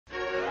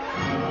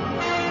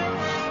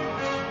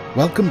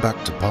Welcome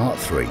back to part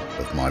 3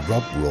 of my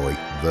Rob Roy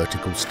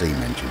vertical steam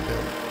engine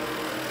build.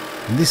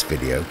 In this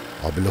video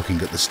I'll be looking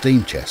at the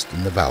steam chest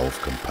and the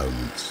valve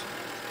components.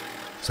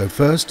 So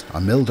first I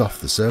milled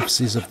off the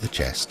surfaces of the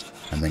chest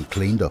and then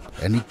cleaned up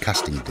any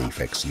casting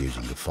defects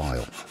using a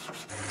file.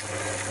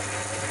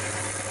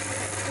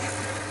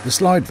 The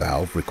slide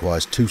valve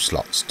requires 2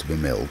 slots to be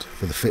milled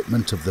for the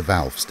fitment of the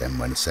valve stem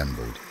when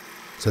assembled,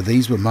 so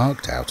these were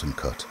marked out and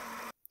cut.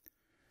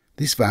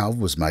 This valve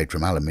was made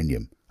from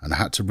aluminium and I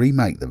had to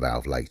remake the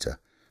valve later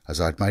as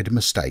I'd made a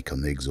mistake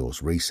on the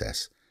exhaust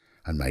recess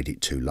and made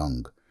it too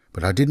long,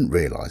 but I didn't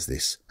realise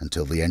this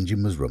until the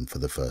engine was run for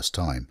the first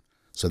time,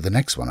 so the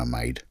next one I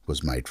made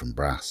was made from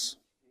brass.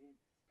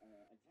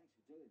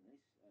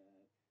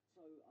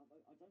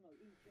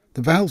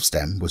 The valve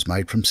stem was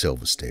made from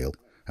silver steel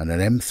and an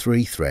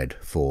M3 thread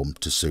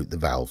formed to suit the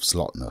valve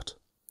slot nut.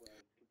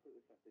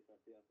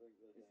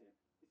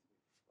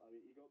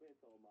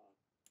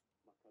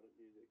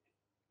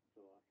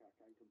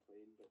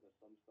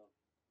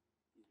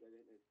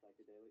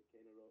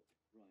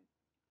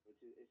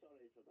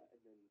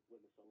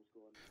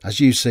 As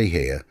you see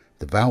here,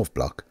 the valve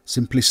block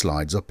simply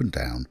slides up and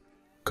down,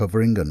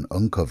 covering and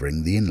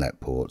uncovering the inlet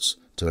ports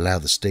to allow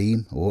the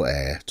steam or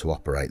air to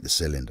operate the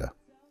cylinder.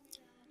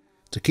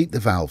 To keep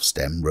the valve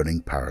stem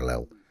running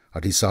parallel,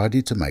 I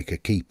decided to make a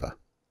keeper.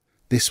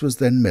 This was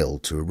then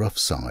milled to a rough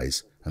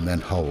size and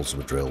then holes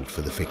were drilled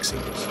for the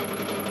fixings.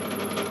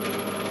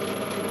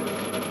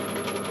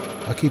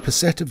 I keep a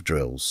set of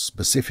drills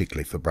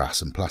specifically for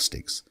brass and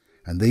plastics,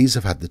 and these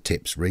have had the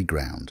tips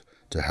reground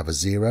to have a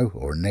 0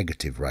 or a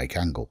negative rake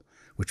angle,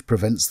 which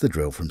prevents the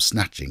drill from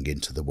snatching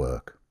into the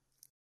work.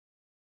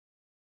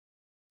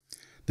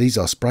 These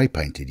are spray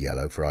painted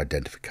yellow for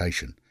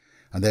identification,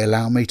 and they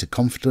allow me to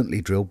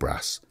confidently drill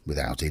brass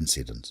without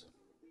incident.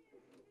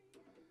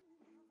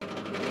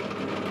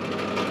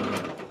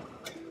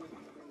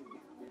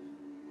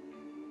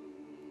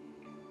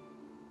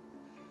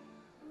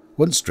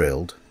 Once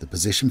drilled, the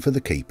position for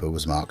the keeper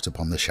was marked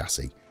upon the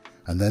chassis,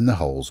 and then the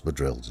holes were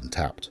drilled and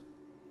tapped.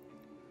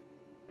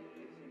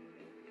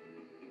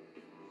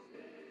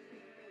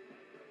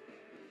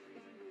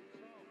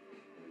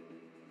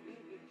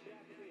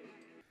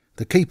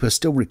 The keeper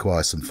still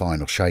requires some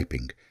final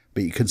shaping,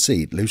 but you can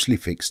see it loosely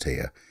fixed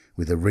here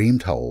with a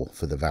reamed hole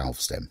for the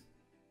valve stem.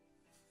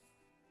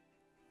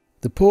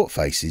 The port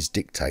faces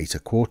dictate a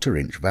 1/4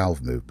 inch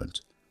valve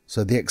movement,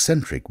 so the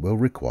eccentric will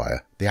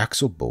require the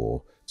axle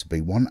bore to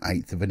be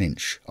 1/8 of an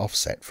inch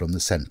offset from the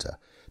centre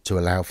to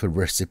allow for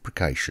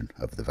reciprocation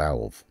of the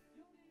valve.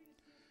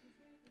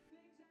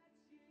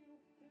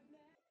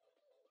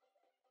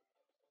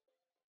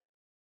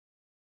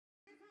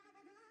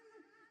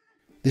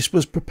 This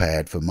was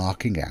prepared for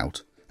marking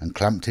out and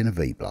clamped in a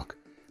V-block,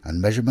 and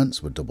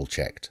measurements were double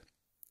checked.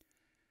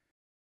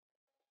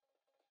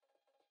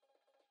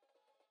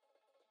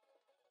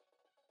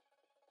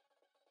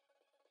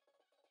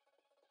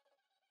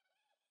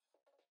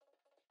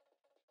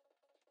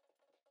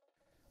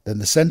 Then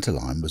the centre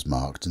line was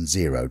marked and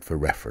zeroed for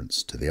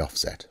reference to the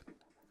offset.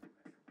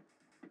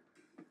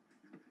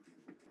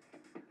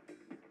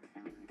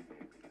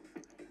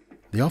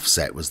 The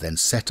offset was then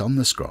set on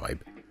the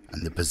scribe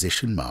and the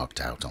position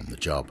marked out on the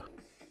job.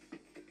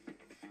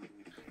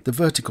 The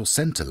vertical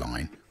centre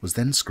line was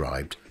then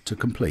scribed to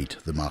complete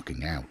the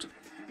marking out.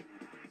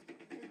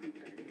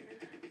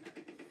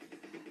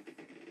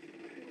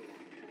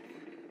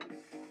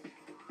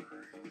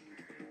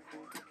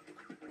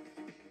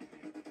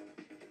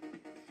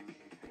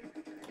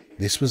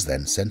 This was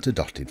then centre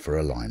dotted for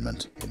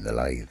alignment in the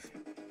lathe.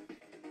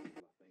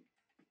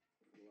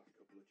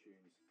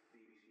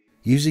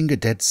 Using a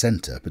dead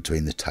centre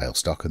between the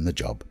tailstock and the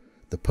job,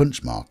 the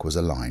punch mark was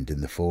aligned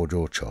in the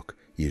 4-jaw chuck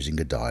using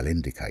a dial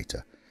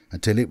indicator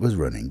until it was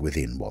running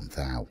within 1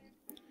 thou.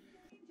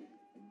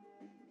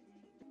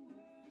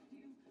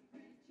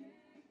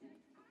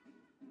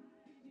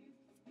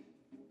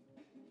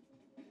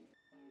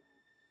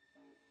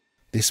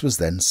 This was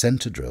then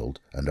centre drilled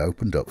and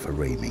opened up for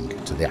reaming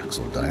to the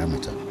axle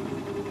diameter.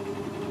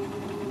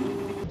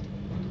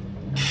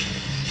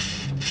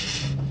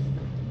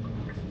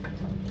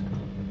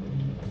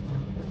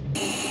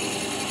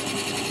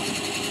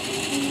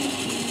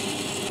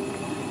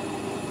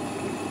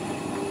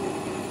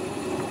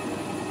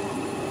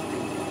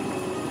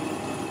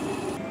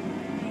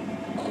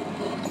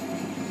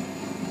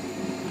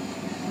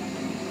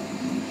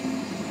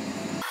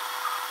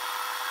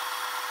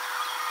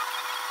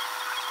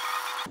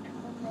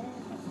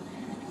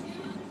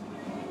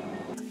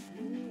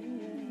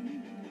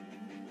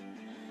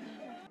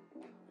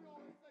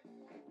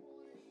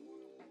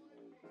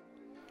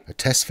 A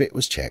test fit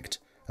was checked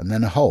and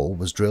then a hole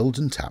was drilled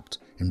and tapped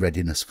in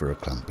readiness for a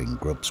clamping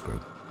grub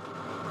screw.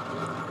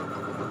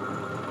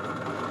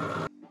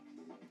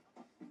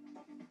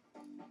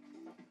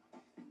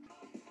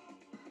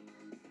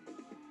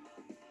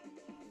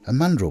 A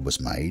mandrel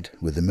was made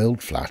with the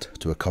milled flat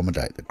to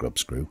accommodate the grub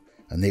screw,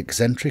 and the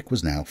eccentric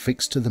was now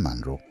fixed to the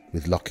mandrel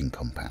with locking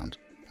compound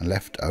and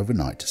left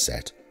overnight to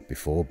set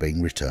before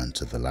being returned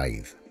to the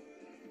lathe.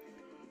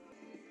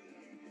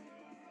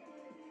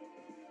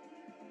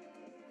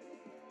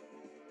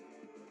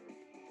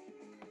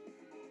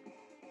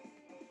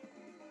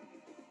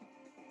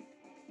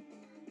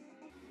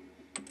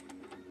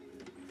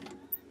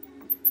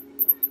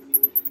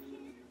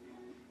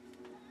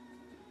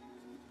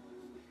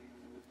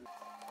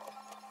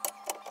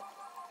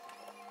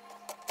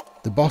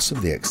 The boss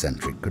of the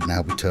eccentric could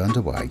now be turned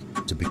away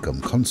to become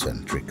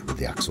concentric with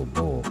the axle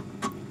bore.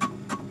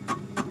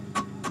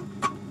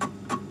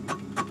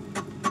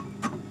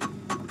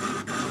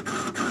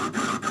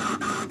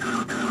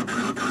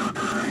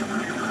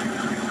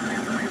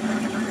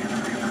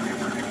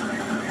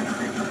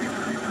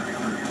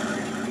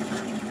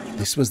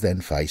 This was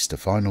then faced to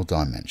final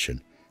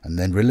dimension and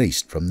then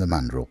released from the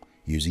mandrel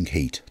using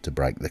heat to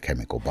break the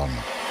chemical bond.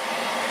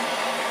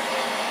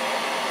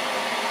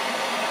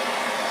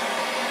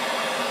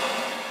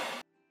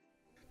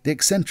 The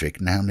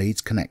eccentric now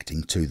needs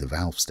connecting to the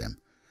valve stem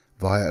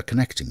via a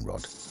connecting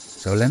rod,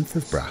 so a length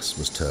of brass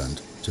was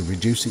turned to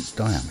reduce its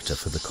diameter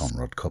for the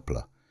conrod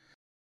coupler,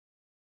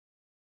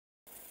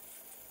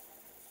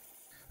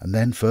 and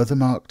then further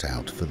marked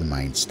out for the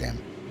main stem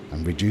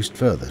and reduced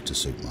further to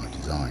suit my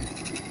design.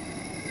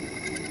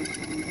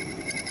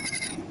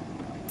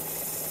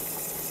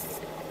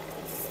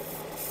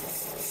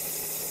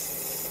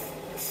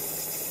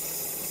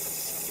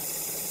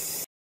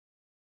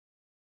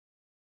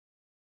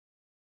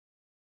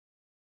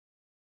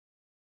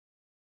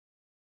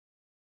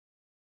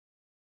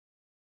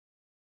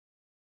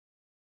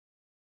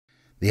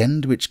 The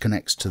end which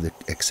connects to the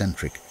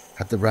eccentric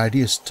had the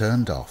radius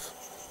turned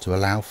off to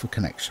allow for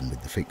connection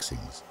with the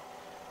fixings,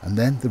 and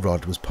then the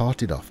rod was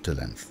parted off to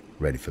length,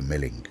 ready for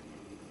milling.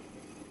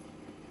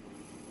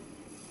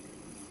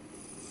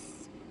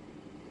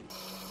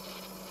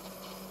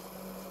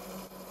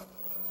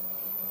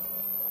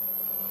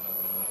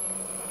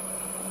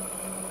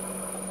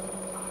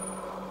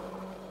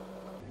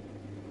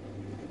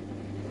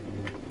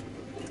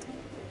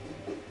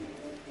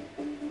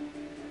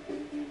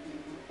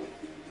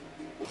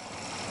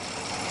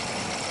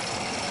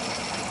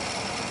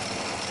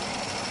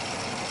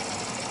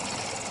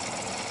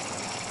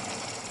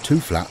 Two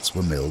flats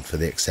were milled for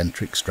the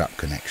eccentric strap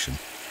connection,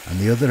 and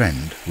the other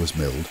end was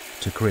milled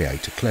to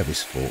create a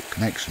clevis fork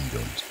connection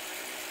joint.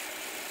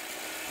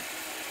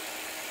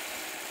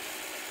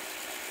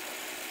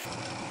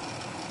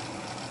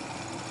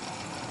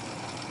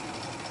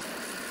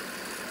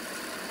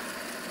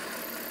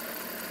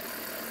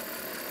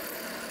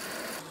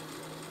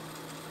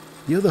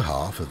 The other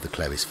half of the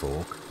clevis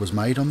fork was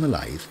made on the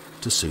lathe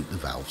to suit the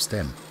valve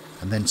stem,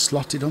 and then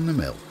slotted on the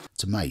mill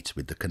to mate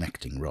with the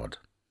connecting rod.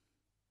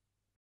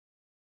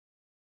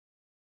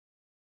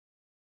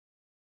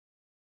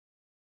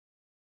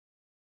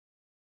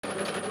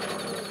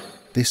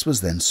 This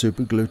was then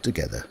superglued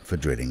together for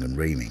drilling and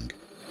reaming.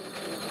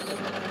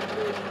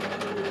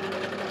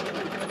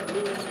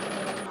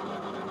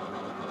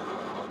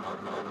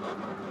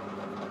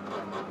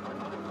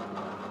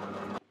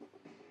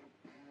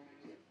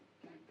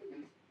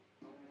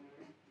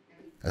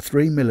 A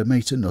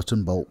 3mm nut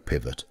and bolt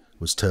pivot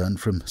was turned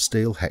from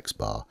steel hex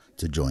bar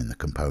to join the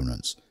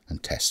components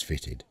and test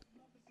fitted.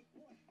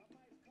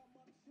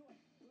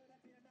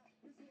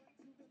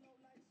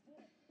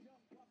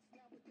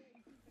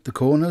 The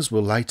corners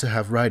will later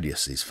have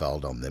radiuses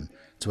filed on them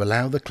to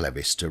allow the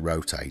clevis to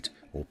rotate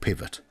or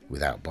pivot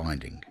without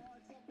binding.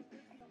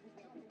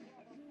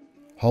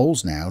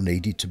 Holes now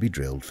needed to be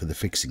drilled for the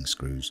fixing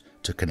screws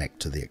to connect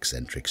to the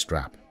eccentric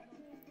strap.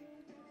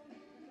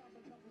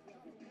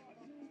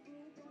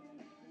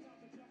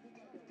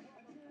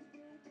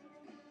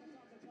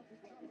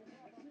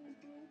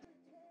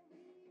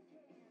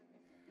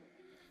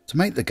 To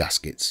make the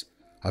gaskets,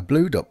 I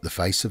blued up the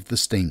face of the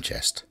steam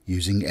chest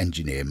using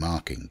engineer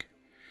marking,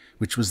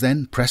 which was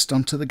then pressed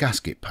onto the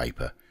gasket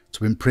paper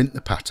to imprint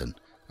the pattern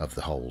of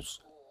the holes.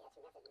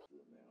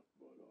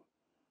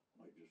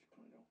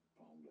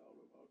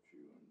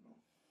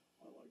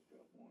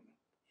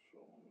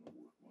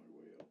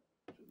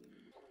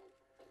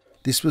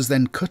 This was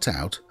then cut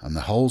out and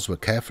the holes were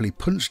carefully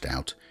punched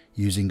out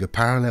using a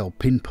parallel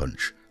pin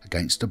punch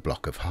against a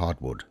block of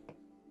hardwood.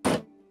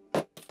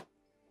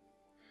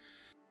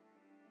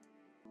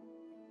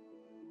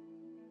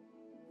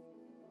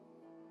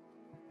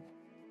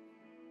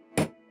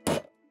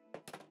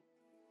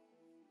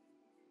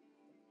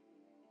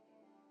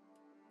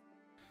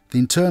 The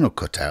internal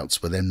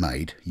cutouts were then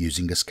made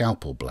using a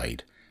scalpel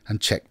blade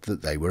and checked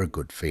that they were a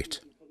good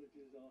fit.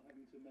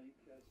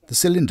 The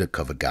cylinder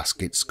cover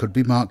gaskets could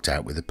be marked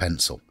out with a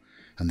pencil,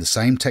 and the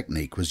same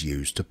technique was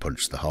used to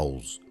punch the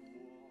holes.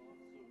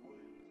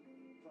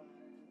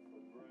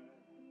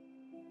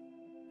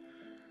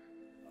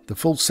 The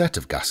full set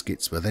of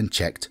gaskets were then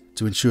checked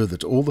to ensure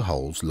that all the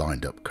holes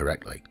lined up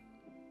correctly.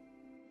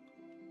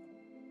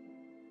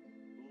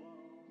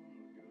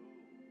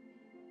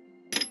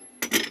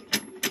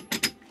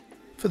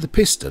 For the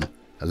piston,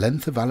 a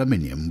length of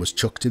aluminium was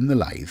chucked in the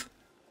lathe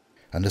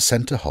and a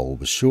centre hole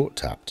was short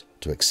tapped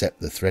to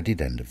accept the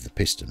threaded end of the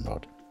piston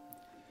rod.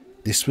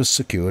 This was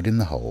secured in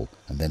the hole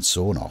and then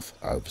sawn off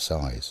over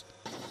size.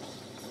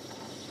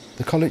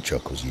 The collet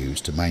chuck was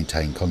used to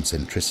maintain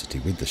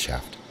concentricity with the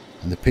shaft,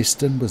 and the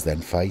piston was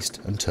then faced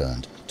and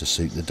turned to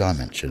suit the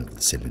dimension of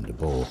the cylinder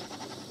bore,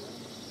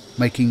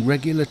 making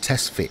regular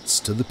test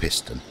fits to the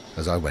piston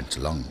as I went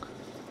along.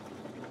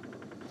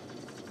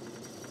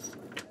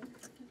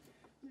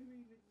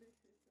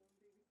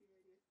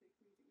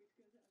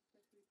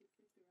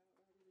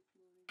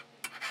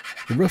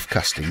 The rough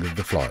casting of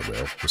the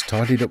flywheel was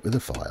tidied up with a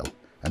file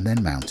and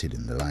then mounted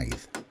in the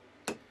lathe.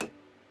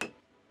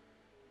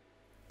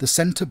 The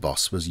centre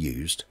boss was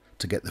used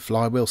to get the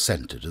flywheel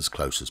centred as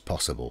close as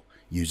possible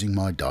using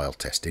my dial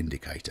test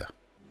indicator.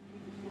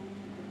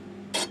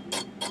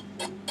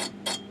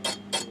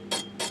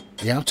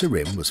 The outer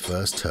rim was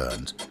first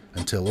turned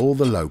until all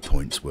the low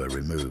points were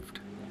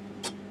removed.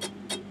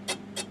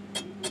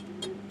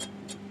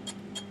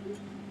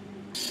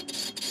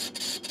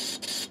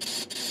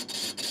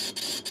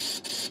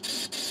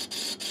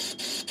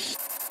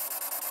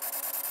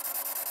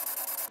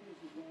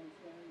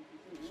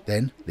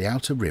 Then the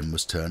outer rim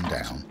was turned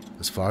down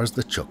as far as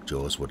the chuck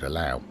jaws would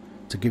allow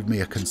to give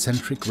me a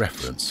concentric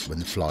reference when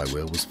the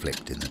flywheel was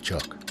flipped in the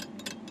chuck.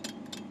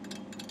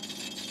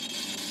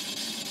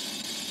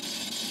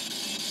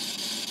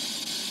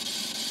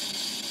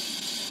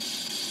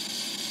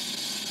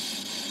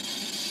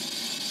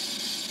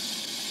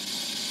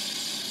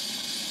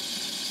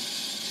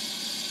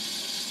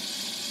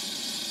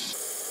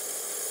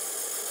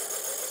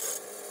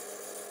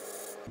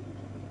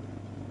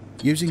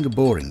 Using a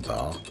boring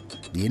bar,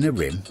 the inner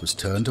rim was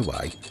turned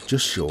away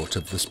just short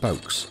of the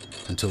spokes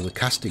until the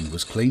casting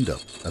was cleaned up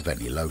of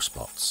any low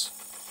spots.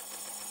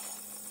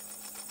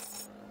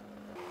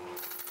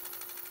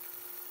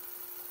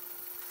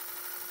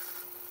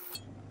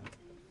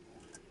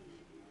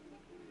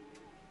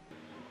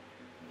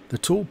 The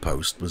tool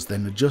post was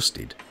then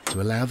adjusted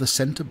to allow the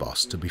centre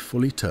boss to be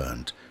fully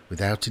turned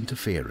without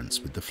interference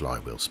with the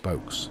flywheel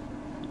spokes.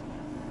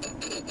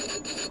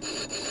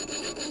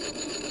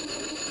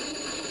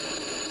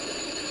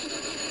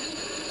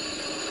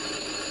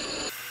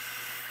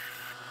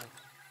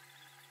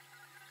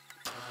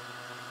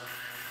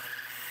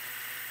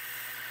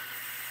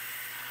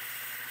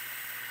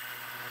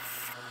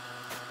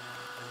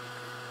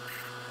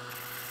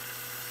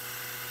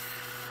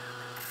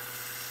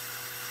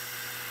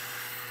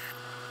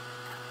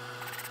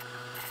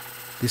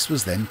 This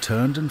was then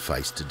turned and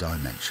faced to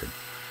dimension,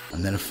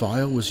 and then a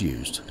file was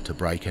used to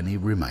break any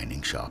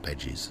remaining sharp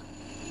edges.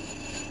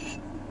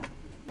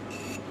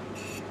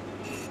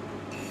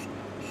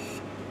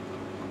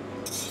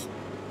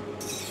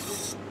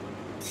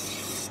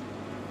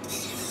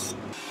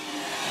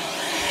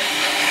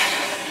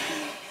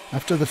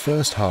 After the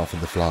first half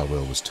of the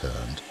flywheel was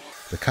turned,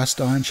 the cast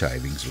iron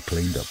shavings were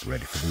cleaned up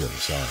ready for the other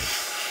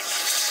side.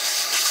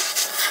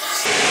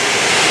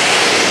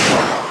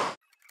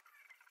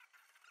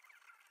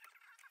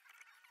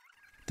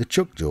 The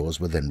chuck jaws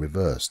were then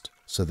reversed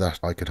so that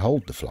I could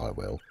hold the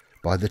flywheel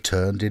by the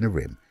turned inner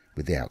rim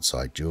with the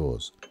outside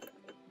jaws,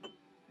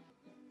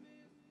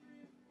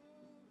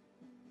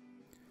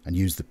 and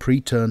use the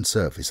pre-turned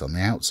surface on the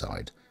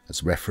outside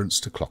as reference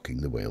to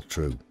clocking the wheel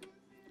true.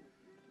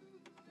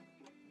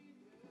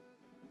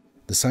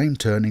 The same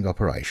turning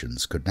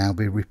operations could now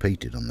be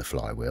repeated on the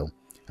flywheel,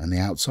 and the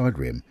outside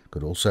rim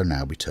could also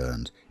now be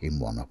turned in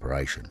one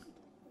operation.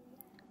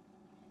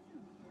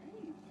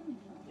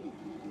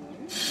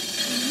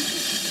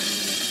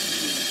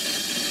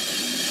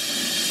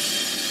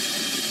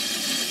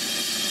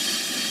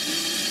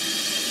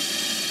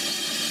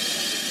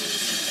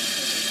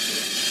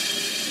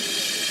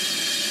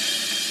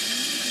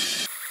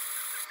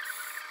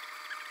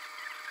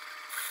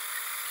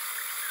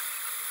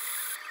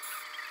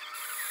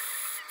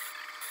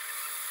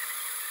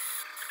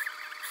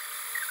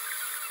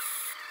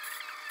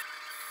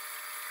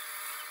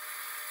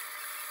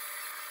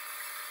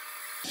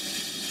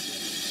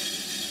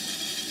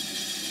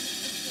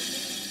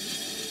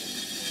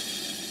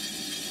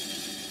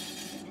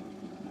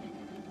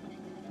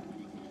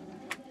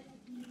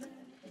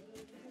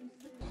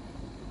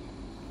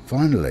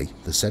 Finally,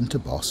 the centre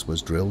boss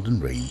was drilled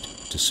and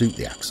reamed to suit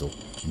the axle,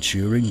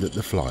 ensuring that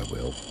the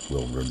flywheel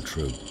will run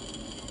true.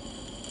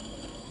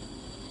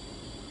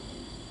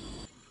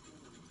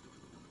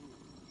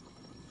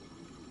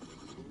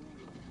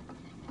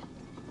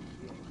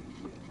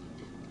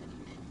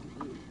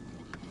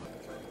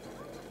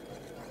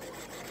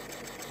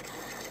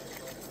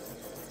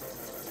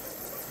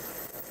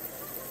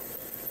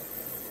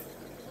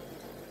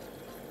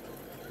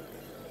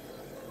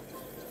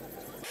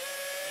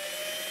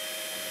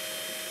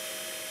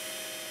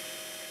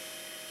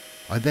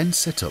 I then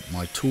set up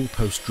my tool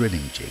post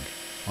drilling jig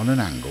on an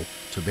angle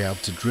to be able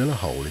to drill a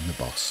hole in the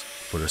boss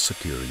for a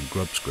securing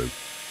grub screw.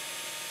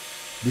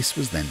 This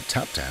was then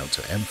tapped out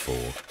to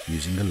M4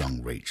 using a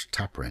long reach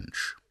tap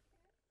wrench.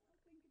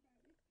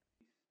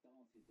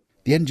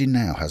 The engine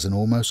now has an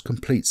almost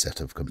complete set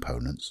of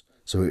components,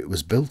 so it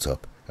was built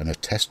up and a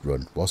test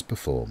run was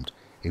performed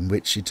in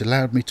which it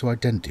allowed me to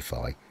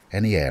identify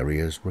any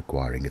areas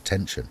requiring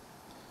attention,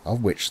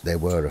 of which there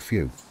were a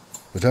few.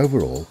 But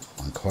overall,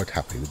 I'm quite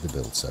happy with the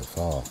build so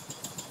far.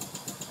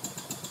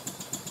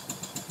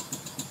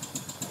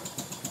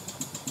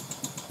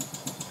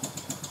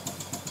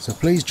 So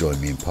please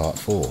join me in part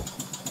 4,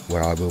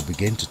 where I will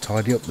begin to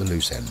tidy up the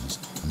loose ends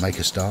and make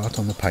a start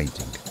on the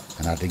painting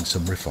and adding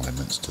some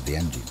refinements to the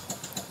engine.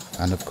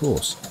 And of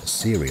course, a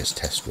serious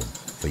test run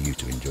for you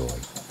to enjoy.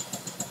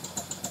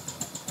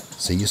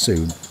 See you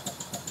soon.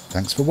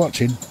 Thanks for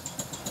watching.